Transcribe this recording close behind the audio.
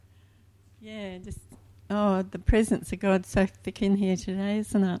Yeah, the presence of God's so thick in here today,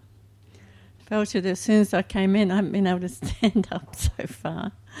 isn't it? Felt it as soon as I came in. I haven't been able to stand up so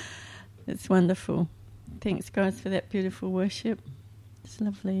far. It's wonderful. Thanks, guys, for that beautiful worship. It's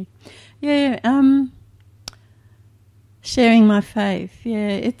lovely. Yeah, sharing my faith.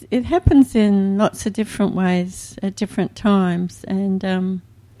 Yeah, it happens in lots of different ways at different times. And,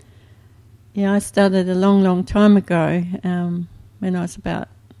 I started a long, long time ago when I was about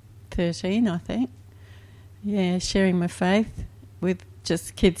 13, I think. Yeah, sharing my faith with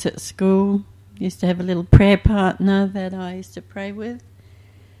just kids at school. Used to have a little prayer partner that I used to pray with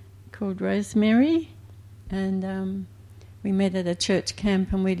called Rosemary. And we met at a church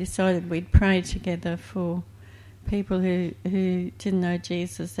camp and we decided we'd pray together for people who didn't know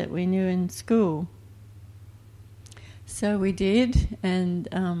Jesus that we knew in school. So we did, and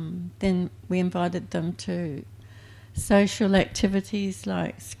then we invited them to social activities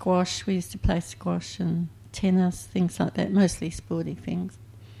like squash. We used to play squash and tennis, things like that, mostly sporty things.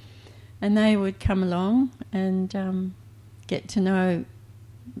 And they would come along and get to know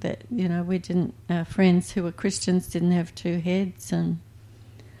that, our friends who were Christians didn't have two heads, and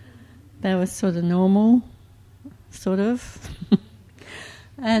they were sort of normal, sort of.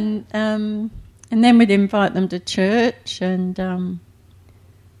 And then we'd invite them to church, and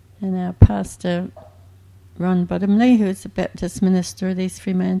our pastor, Ron Bottomley, who was a Baptist minister at East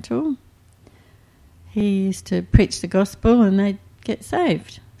Fremantle, he used to preach the gospel and they'd get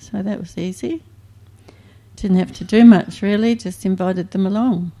saved. So that was easy. Didn't have to do much, really, just invited them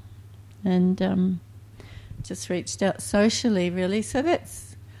along. And just reached out socially, really. So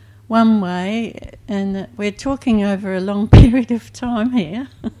that's one way, and we're talking over a long period of time here.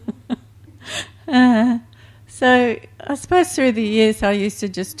 So I suppose through the years I used to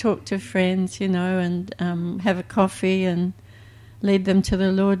just talk to friends, and have a coffee and lead them to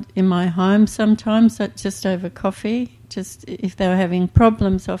the Lord in my home sometimes, just over coffee. Just if they were having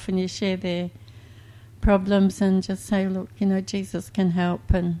problems, often you share their problems and just say, look, Jesus can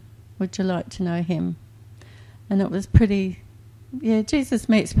help, and would you like to know him? And it was pretty, Jesus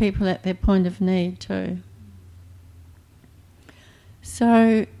meets people at their point of need too.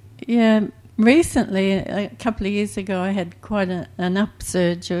 So, recently, a couple of years ago, I had quite an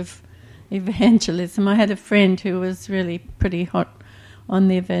upsurge of evangelism. I had a friend who was really pretty hot on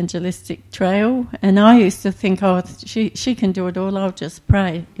the evangelistic trail, and I used to think, she can do it all, I'll just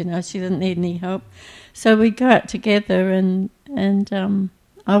pray, she doesn't need any help. So we'd go out together and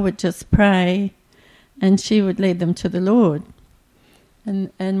I would just pray and she would lead them to the Lord.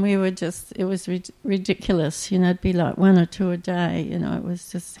 And we were just, it was ridiculous, it'd be like one or two a day, it was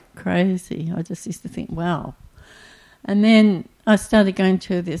just crazy. I just used to think, wow. And then I started going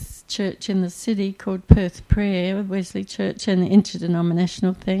to this church in the city called Perth Prayer, Wesley Church, an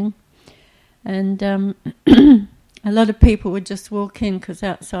interdenominational thing. And a lot of people would just walk in because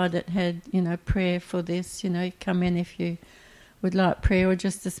outside it had, prayer for this, come in if you would like prayer or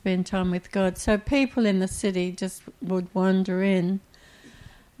just to spend time with God. So people in the city just would wander in.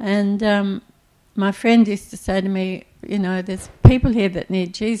 And my friend used to say to me, there's people here that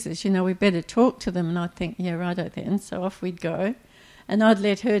need Jesus, we better talk to them. And I'd think, yeah, righto then. So off we'd go. And I'd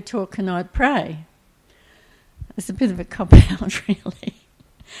let her talk and I'd pray. It's a bit of a cop-out, really.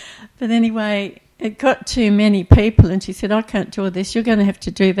 But anyway, it got too many people and she said, I can't do all this. You're going to have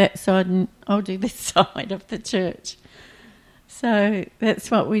to do that side and I'll do this side of the church. So that's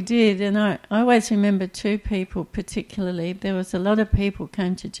what we did. And I always remember two people particularly. There was a lot of people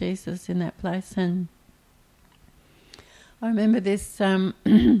came to Jesus in that place. And I remember this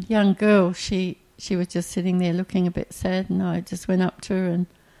young girl, she was just sitting there looking a bit sad, and I just went up to her and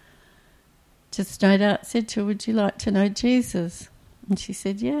just straight out said to her, would you like to know Jesus? And she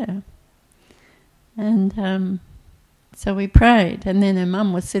said, yeah. And so we prayed, and then her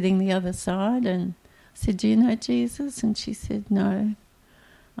mum was sitting the other side, and I said, do you know Jesus? And she said, no.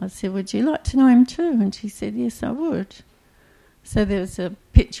 I said, would you like to know him too? And she said, yes, I would. So there was a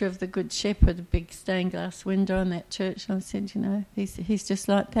picture of the Good Shepherd, a big stained glass window in that church. And I said, he's just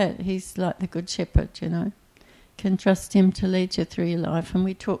like that. He's like the Good Shepherd, Can trust him to lead you through your life. And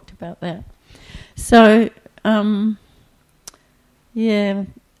we talked about that. So, every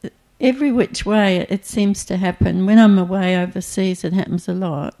which way it seems to happen. When I'm away overseas, it happens a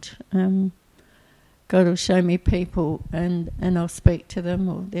lot. God will show me people and I'll speak to them,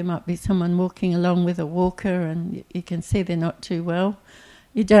 or there might be someone walking along with a walker and you can see they're not too well.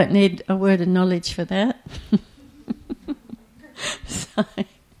 You don't need a word of knowledge for that. So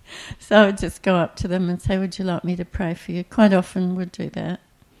I would just go up to them and say, would you like me to pray for you? Quite often would do that.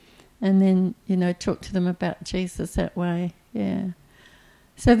 And then, talk to them about Jesus that way, yeah.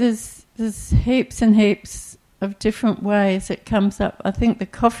 So there's there's heaps and heaps of different ways it comes up. I think the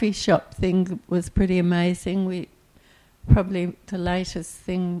coffee shop thing was pretty amazing. Probably the latest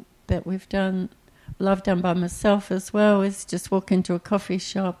thing that we've done, well, I've done by myself as well, is just walk into a coffee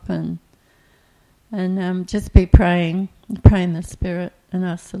shop and just be praying in the Spirit and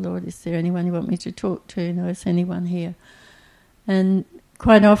ask the Lord, is there anyone you want me to talk to? Is anyone here? And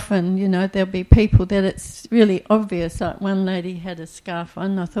quite often, there'll be people that it's really obvious. Like one lady had a scarf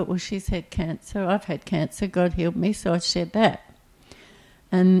on, and I thought, well, she's had cancer. I've had cancer. God healed me, so I shared that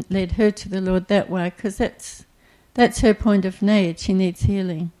and led her to the Lord that way, because that's her point of need. She needs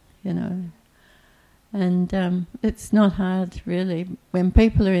healing, And it's not hard, really. When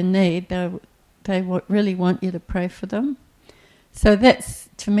people are in need, they really want you to pray for them. So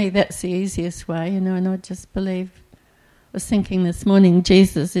to me, that's the easiest way, and I just believe. I was thinking this morning,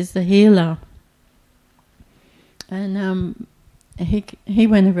 Jesus is the healer, and he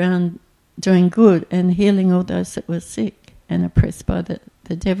went around doing good and healing all those that were sick and oppressed by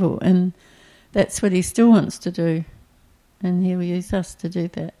the devil, and that's what he still wants to do, and he'll use us to do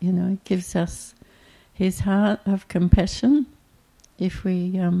that. He gives us his heart of compassion. If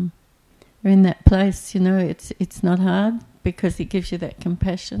we are in that place, it's not hard, because he gives you that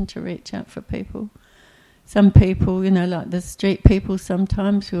compassion to reach out for people. Some people, like the street people,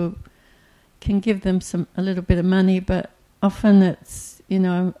 sometimes can give them a little bit of money, but often it's,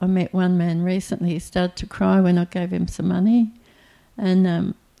 I met one man recently. He started to cry when I gave him some money,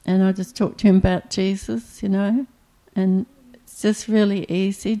 and I just talked to him about Jesus, and it's just really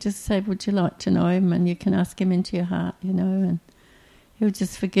easy. Just say, would you like to know him? And you can ask him into your heart, and he'll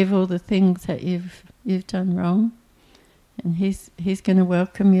just forgive all the things that you've done wrong, and he's going to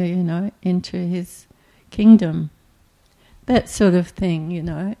welcome you, into his kingdom, that sort of thing,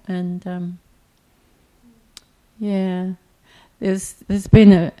 and there's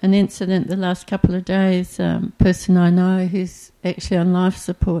been an incident the last couple of days. Person I know who's actually on life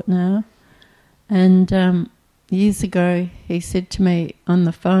support now, and years ago he said to me on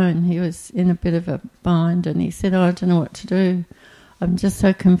the phone, he was in a bit of a bind, and he said, I don't know what to do. I'm just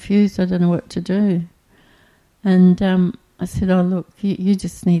so confused. I don't know what to do. And I said, oh look, you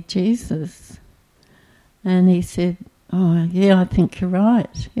just need Jesus. And he said, oh, yeah, I think you're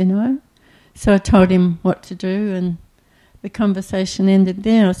right, So I told him what to do, and the conversation ended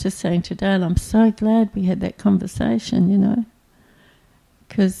there. I was just saying to Dale, I'm so glad we had that conversation,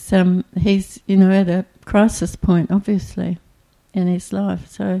 because he's, at a crisis point, obviously, in his life.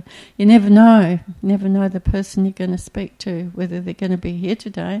 So you never know the person you're going to speak to, whether they're going to be here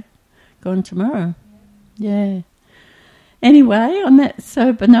today, gone tomorrow. Yeah. Anyway, on that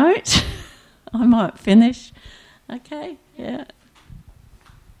sober note, I might finish. Okay, yeah.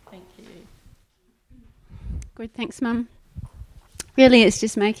 Thank you. Good, thanks, Mum. Really, it's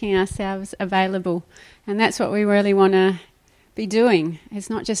just making ourselves available, and that's what we really want to be doing. It's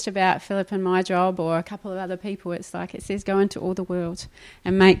not just about Philip and my job or a couple of other people. It's like it says, go into all the world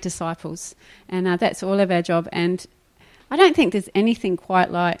and make disciples, and that's all of our job. And I don't think there's anything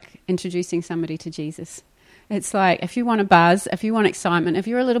quite like introducing somebody to Jesus. It's like, if you want a buzz, if you want excitement, if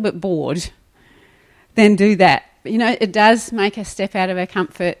you're a little bit bored, then do that. It does make us step out of our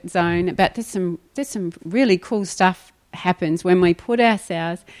comfort zone, but there's some really cool stuff happens when we put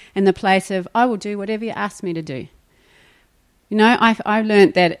ourselves in the place of, I will do whatever you ask me to do. I've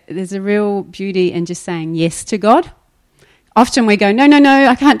learned that there's a real beauty in just saying yes to God. Often we go, no,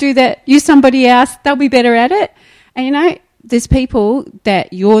 I can't do that. Use somebody else. They'll be better at it. And there's people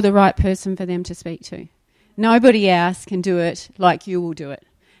that you're the right person for them to speak to. Nobody else can do it like you will do it.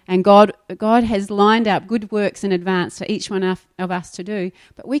 And God has lined up good works in advance for each one of us to do,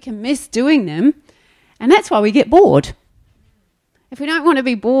 but we can miss doing them, and that's why we get bored. If we don't want to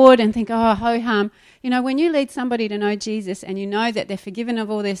be bored and think, oh, ho-hum, when you lead somebody to know Jesus and you know that they're forgiven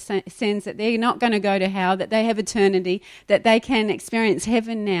of all their sins, that they're not going to go to hell, that they have eternity, that they can experience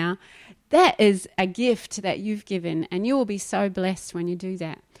heaven now, that is a gift that you've given, and you will be so blessed when you do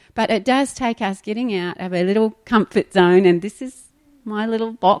that. But it does take us getting out of a little comfort zone, and this is my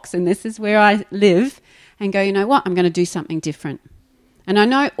little box and this is where I live, and go, you know what, I'm going to do something different. And I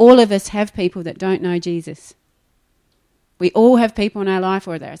know all of us have people that don't know Jesus. We all have people in our life,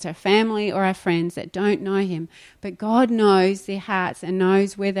 whether it's our family or our friends, that don't know him. But God knows their hearts and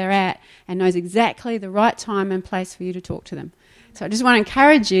knows where they're at and knows exactly the right time and place for you to talk to them. So I just want to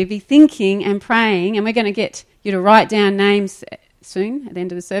encourage you, be thinking and praying, and we're going to get you to write down names soon at the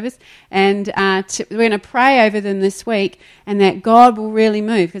end of the service, and we're going to pray over them this week, and that God will really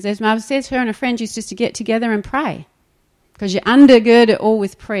move. Because as Mother says, her and her friend used just to get together and pray, because you undergird it all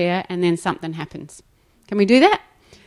with prayer, and then something happens. Can we do that?